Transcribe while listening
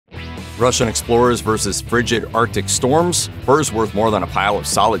Russian explorers versus frigid Arctic storms, furs worth more than a pile of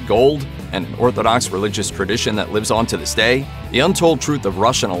solid gold, and an Orthodox religious tradition that lives on to this day, the untold truth of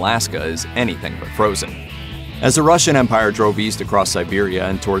Russian Alaska is anything but frozen. As the Russian Empire drove east across Siberia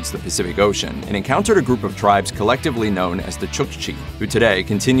and towards the Pacific Ocean, it encountered a group of tribes collectively known as the Chukchi, who today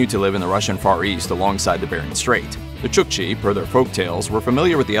continue to live in the Russian Far East alongside the Bering Strait. The Chukchi, per their folktales, were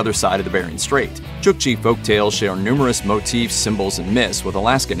familiar with the other side of the Bering Strait. Chukchi folktales share numerous motifs, symbols, and myths with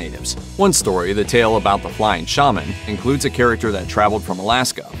Alaska natives. One story, the tale about the flying shaman, includes a character that traveled from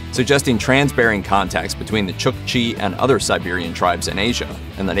Alaska, suggesting trans-Bering contacts between the Chukchi and other Siberian tribes in Asia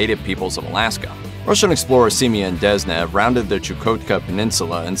and the native peoples of Alaska. Russian explorer Semyon Dezhnev rounded the Chukotka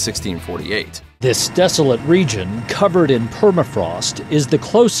Peninsula in 1648. This desolate region, covered in permafrost, is the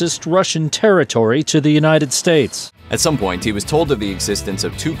closest Russian territory to the United States. At some point, he was told of the existence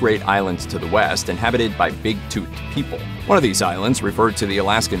of two great islands to the west inhabited by big-toothed people. One of these islands referred to the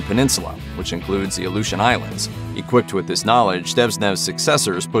Alaskan Peninsula, which includes the Aleutian Islands. Equipped with this knowledge, Dezhnev's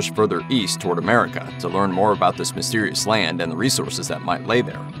successors pushed further east toward America to learn more about this mysterious land and the resources that might lay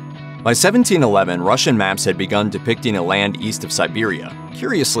there. By 1711, Russian maps had begun depicting a land east of Siberia.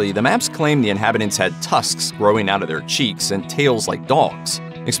 Curiously, the maps claimed the inhabitants had tusks growing out of their cheeks and tails like dogs.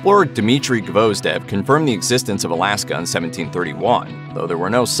 Explorer Dmitry Gvozdev confirmed the existence of Alaska in 1731, though there were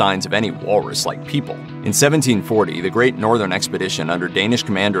no signs of any walrus-like people. In 1740, the Great Northern Expedition under Danish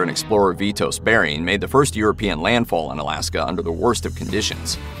commander and explorer Vitos Bering made the first European landfall in Alaska under the worst of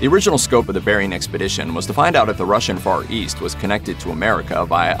conditions. The original scope of the Bering expedition was to find out if the Russian Far East was connected to America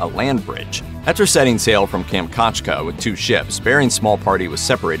via a land bridge. After setting sail from Kamchatka with two ships, Bering's small party was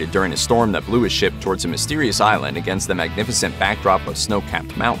separated during a storm that blew his ship towards a mysterious island against the magnificent backdrop of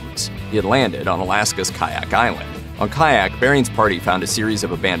snow-capped mountains. He had landed on Alaska's Kayak Island. On Kayak, Bering's party found a series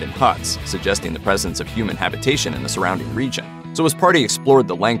of abandoned huts, suggesting the presence of human habitation in the surrounding region. So his party explored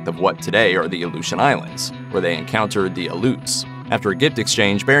the length of what today are the Aleutian Islands, where they encountered the Aleuts. After a gift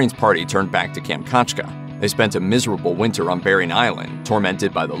exchange, Bering's party turned back to Kamchatka. They spent a miserable winter on Bering Island,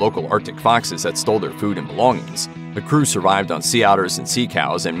 tormented by the local Arctic foxes that stole their food and belongings. The crew survived on sea otters and sea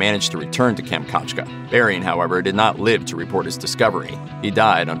cows and managed to return to Kamchatka. Bering, however, did not live to report his discovery. He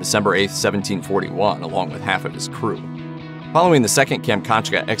died on December 8, 1741, along with half of his crew. Following the second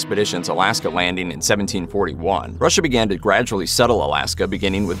Kamchatka expedition's Alaska landing in 1741, Russia began to gradually settle Alaska,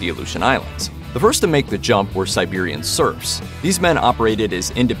 beginning with the Aleutian Islands. The first to make the jump were Siberian serfs. These men operated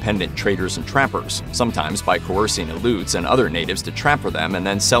as independent traders and trappers, sometimes by coercing Aleuts and other natives to trap for them and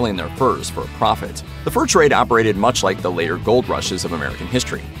then selling their furs for a profit. The fur trade operated much like the later gold rushes of American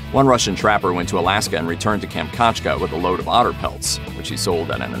history. One Russian trapper went to Alaska and returned to Kamchatka with a load of otter pelts, which he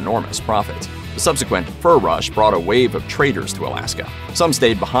sold at an enormous profit. The subsequent fur rush brought a wave of traders to Alaska. Some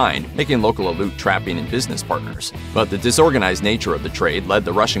stayed behind, making local Aleut trapping and business partners. But the disorganized nature of the trade led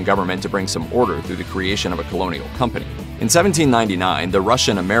the Russian government to bring some order through the creation of a colonial company. In 1799, the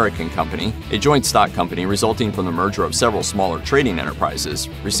Russian-American Company, a joint stock company resulting from the merger of several smaller trading enterprises,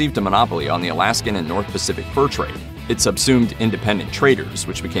 received a monopoly on the Alaskan and North Pacific fur trade. It subsumed independent traders,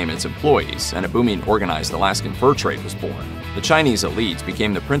 which became its employees, and a booming organized Alaskan fur trade was born. The Chinese elites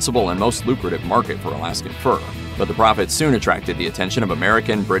became the principal and most lucrative market for Alaskan fur, but the profits soon attracted the attention of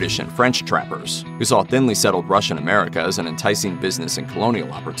American, British, and French trappers, who saw thinly settled Russian America as an enticing business and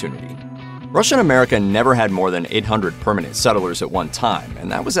colonial opportunity. Russian America never had more than 800 permanent settlers at one time, and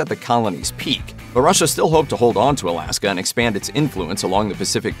that was at the colony's peak. But Russia still hoped to hold on to Alaska and expand its influence along the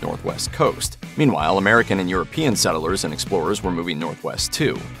Pacific Northwest coast. Meanwhile, American and European settlers and explorers were moving northwest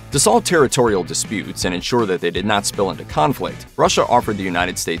too. To solve territorial disputes and ensure that they did not spill into conflict, Russia offered the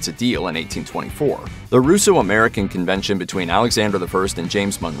United States a deal in 1824. The Russo-American Convention between Alexander I and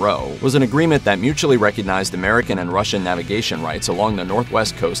James Monroe was an agreement that mutually recognized American and Russian navigation rights along the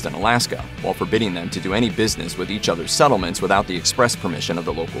northwest coast and Alaska, while forbidding them to do any business with each other's settlements without the express permission of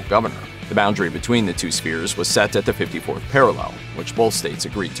the local governor. The boundary between the two spheres was set at the 54th parallel, which both states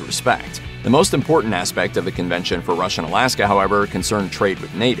agreed to respect. The most important aspect of the convention for Russian Alaska, however, concerned trade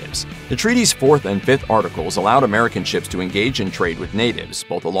with natives. The treaty's 4th and 5th articles allowed American ships to engage in trade with natives,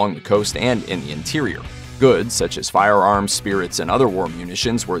 both along the coast and in the interior. Goods, such as firearms, spirits, and other war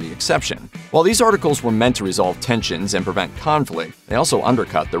munitions, were the exception. While these articles were meant to resolve tensions and prevent conflict, they also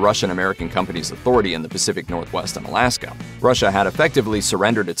undercut the Russian-American Company's authority in the Pacific Northwest and Alaska. Russia had effectively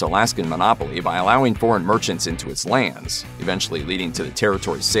surrendered its Alaskan monopoly by allowing foreign merchants into its lands, eventually leading to the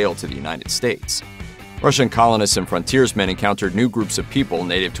territory's sale to the United States. Russian colonists and frontiersmen encountered new groups of people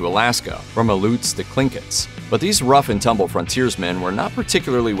native to Alaska, from Aleuts to Tlinkits. But these rough-and-tumble frontiersmen were not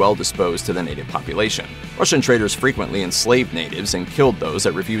particularly well disposed to the native population. Russian traders frequently enslaved natives and killed those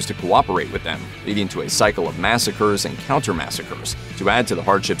that refused to cooperate with them, leading to a cycle of massacres and counter-massacres. To add to the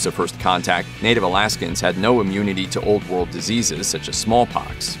hardships of first contact, native Alaskans had no immunity to Old World diseases such as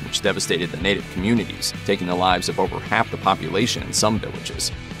smallpox, which devastated the native communities, taking the lives of over half the population in some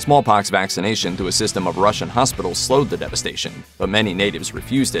villages. Smallpox vaccination through a system of Russian hospitals slowed the devastation, but many natives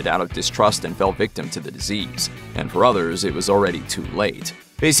refused it out of distrust and fell victim to the disease. And for others, it was already too late.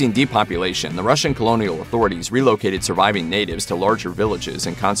 Facing depopulation, the Russian colonial authorities relocated surviving natives to larger villages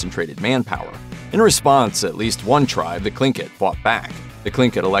and concentrated manpower. In response, at least one tribe, the Tlingit, fought back. The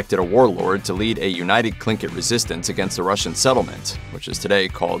Tlingit elected a warlord to lead a united Tlingit resistance against the Russian settlement, which is today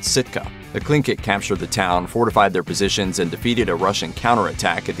called Sitka. The Tlingit captured the town, fortified their positions, and defeated a Russian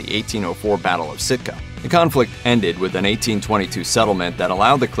counterattack at the 1804 Battle of Sitka. The conflict ended with an 1822 settlement that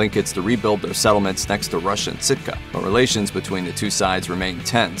allowed the Tlingits to rebuild their settlements next to Russian Sitka, but relations between the two sides remained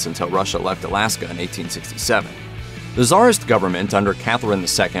tense until Russia left Alaska in 1867. The Tsarist government under Catherine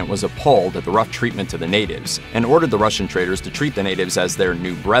II was appalled at the rough treatment to the natives and ordered the Russian traders to treat the natives as their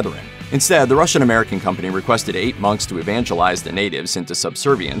new brethren. Instead, the Russian-American Company requested 8 monks to evangelize the natives into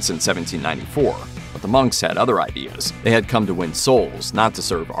subservience in 1794. But the monks had other ideas. They had come to win souls, not to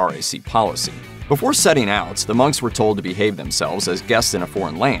serve RAC policy. Before setting out, the monks were told to behave themselves as guests in a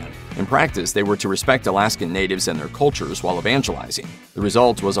foreign land. In practice, they were to respect Alaskan natives and their cultures while evangelizing. The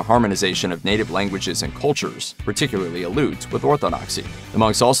result was a harmonization of native languages and cultures, particularly Aleut, with Orthodoxy. The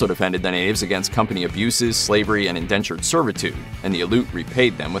monks also defended the natives against company abuses, slavery, and indentured servitude, and the Aleut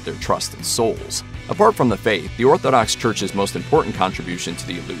repaid them with their trust in souls. Apart from the faith, the Orthodox Church's most important contribution to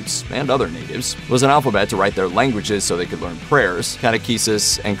the Aleuts and other natives was an alphabet to write their languages so they could learn prayers,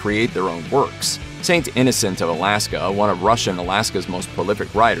 catechesis, and create their own works. Saint Innocent of Alaska, one of Russian Alaska's most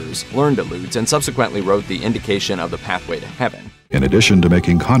prolific writers, learned Aleut and subsequently wrote the Indication of the Pathway to Heaven. In addition to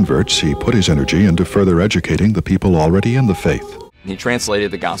making converts, he put his energy into further educating the people already in the faith. He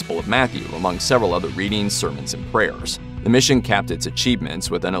translated the Gospel of Matthew, among several other readings, sermons, and prayers. The mission capped its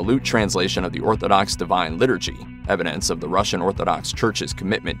achievements with an Aleut translation of the Orthodox Divine Liturgy, evidence of the Russian Orthodox Church's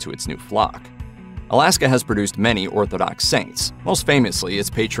commitment to its new flock. Alaska has produced many Orthodox saints, most famously its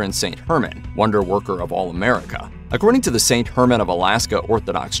patron Saint Herman, wonder worker of all America. According to the Saint Herman of Alaska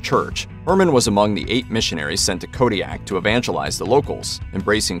Orthodox Church, Herman was among the 8 missionaries sent to Kodiak to evangelize the locals,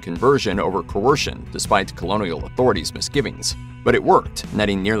 embracing conversion over coercion despite colonial authorities' misgivings. But it worked,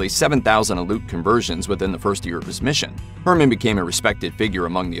 netting nearly 7,000 Aleut conversions within the first year of his mission. Herman became a respected figure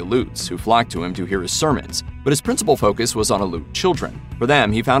among the Aleuts, who flocked to him to hear his sermons, but his principal focus was on Aleut children. For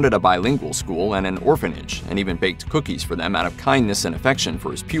them, he founded a bilingual school and an orphanage, and even baked cookies for them out of kindness and affection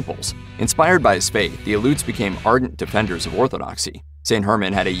for his pupils. Inspired by his faith, the Aleuts became ardent defenders of orthodoxy. St.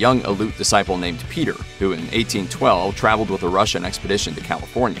 Herman had a young Aleut disciple named Peter, who in 1812 traveled with a Russian expedition to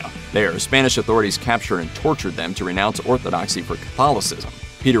California. There, Spanish authorities captured and tortured them to renounce orthodoxy for Catholicism.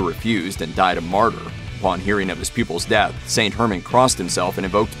 Peter refused and died a martyr. Upon hearing of his pupil's death, St. Herman crossed himself and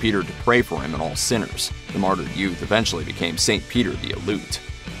invoked Peter to pray for him and all sinners. The martyred youth eventually became St. Peter the Aleut.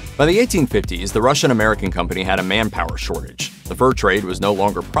 By the 1850s, the Russian-American Company had a manpower shortage. The fur trade was no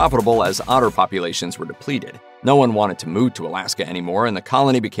longer profitable as otter populations were depleted. No one wanted to move to Alaska anymore, and the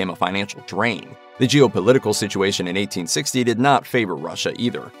colony became a financial drain. The geopolitical situation in 1860 did not favor Russia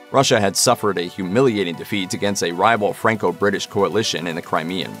either. Russia had suffered a humiliating defeat against a rival Franco-British coalition in the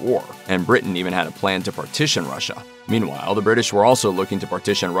Crimean War, and Britain even had a plan to partition Russia. Meanwhile, the British were also looking to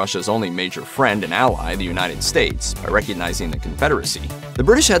partition Russia's only major friend and ally, the United States, by recognizing the Confederacy. The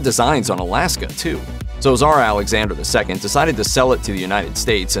British had designs on Alaska, too. So Tsar Alexander II decided to sell it to the United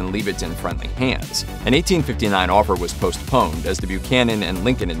States and leave it in friendly hands. An 1859 offer was postponed as the Buchanan and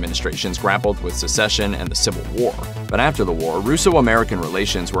Lincoln administrations grappled with secession and the Civil War. But after the war, Russo-American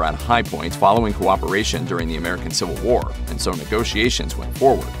relations were at a high point following cooperation during the American Civil War, and so negotiations went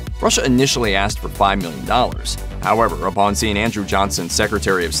forward. Russia initially asked for $5 million. However, upon seeing Andrew Johnson's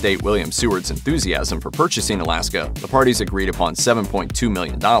Secretary of State William Seward's enthusiasm for purchasing Alaska, the parties agreed upon $7.2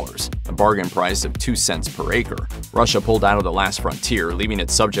 million, a bargain price of 2 cents per acre. Russia pulled out of the last frontier, leaving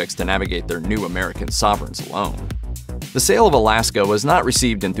its subjects to navigate their new American sovereigns alone. The sale of Alaska was not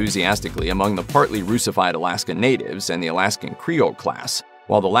received enthusiastically among the partly Russified Alaskan natives and the Alaskan Creole class.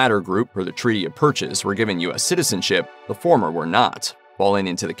 While the latter group, per the Treaty of Purchase, were given U.S. citizenship, the former were not, falling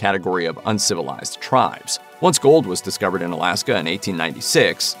into the category of uncivilized tribes. Once gold was discovered in Alaska in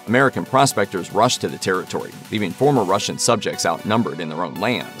 1896, American prospectors rushed to the territory, leaving former Russian subjects outnumbered in their own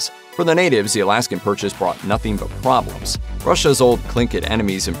lands. For the natives, the Alaskan Purchase brought nothing but problems. Russia's old Tlingit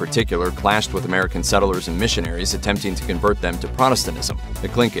enemies in particular clashed with American settlers and missionaries attempting to convert them to Protestantism. The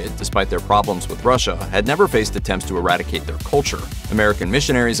Tlingit, despite their problems with Russia, had never faced attempts to eradicate their culture. American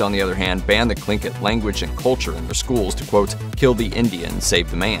missionaries, on the other hand, banned the Tlingit language and culture in their schools to, quote, kill the Indian,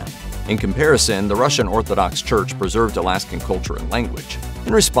 save the man. In comparison, the Russian Orthodox Church preserved Alaskan culture and language.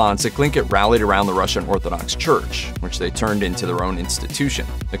 In response, the Tlingit rallied around the Russian Orthodox Church, which they turned into their own institution.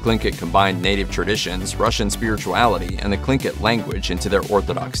 The Tlingit combined native traditions, Russian spirituality, and the Tlingit language into their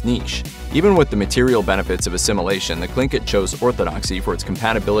Orthodox niche. Even with the material benefits of assimilation, the Tlingit chose Orthodoxy for its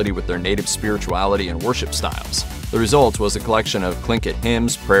compatibility with their native spirituality and worship styles. The result was a collection of Tlingit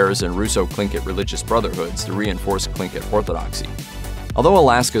hymns, prayers, and Russo-Tlingit religious brotherhoods to reinforce Tlingit orthodoxy. Although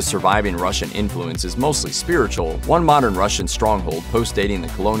Alaska's surviving Russian influence is mostly spiritual, one modern Russian stronghold post-dating the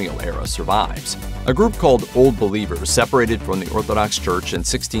colonial era survives. A group called Old Believers separated from the Orthodox Church in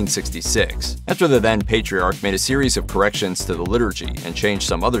 1666, after the then patriarch made a series of corrections to the liturgy and changed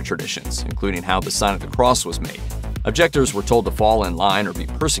some other traditions, including how the sign of the cross was made. Objectors were told to fall in line or be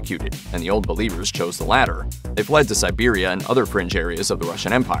persecuted, and the Old Believers chose the latter. They fled to Siberia and other fringe areas of the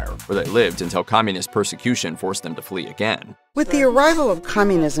Russian Empire, where they lived until communist persecution forced them to flee again. With the arrival of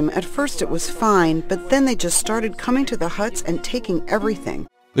communism, at first it was fine, but then they just started coming to the huts and taking everything.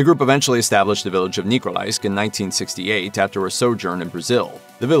 The group eventually established the village of Nikolaisk in 1968 after a sojourn in Brazil.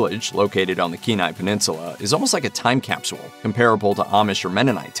 The village, located on the Kenai Peninsula, is almost like a time capsule, comparable to Amish or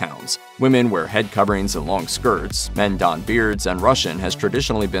Mennonite towns. Women wear head coverings and long skirts, men don beards, and Russian has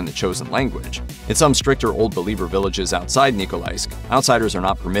traditionally been the chosen language. In some stricter Old Believer villages outside Nikolaisk, outsiders are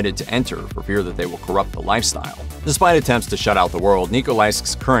not permitted to enter for fear that they will corrupt the lifestyle. Despite attempts to shut out the world,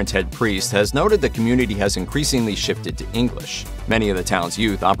 Nikolaisk's current head priest has noted the community has increasingly shifted to English. Many of the town's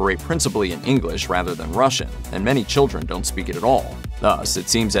youth operate principally in English rather than Russian, and many children don't speak it at all. Thus, it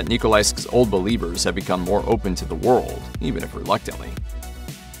seems that Nikolaisk's Old Believers have become more open to the world, even if reluctantly.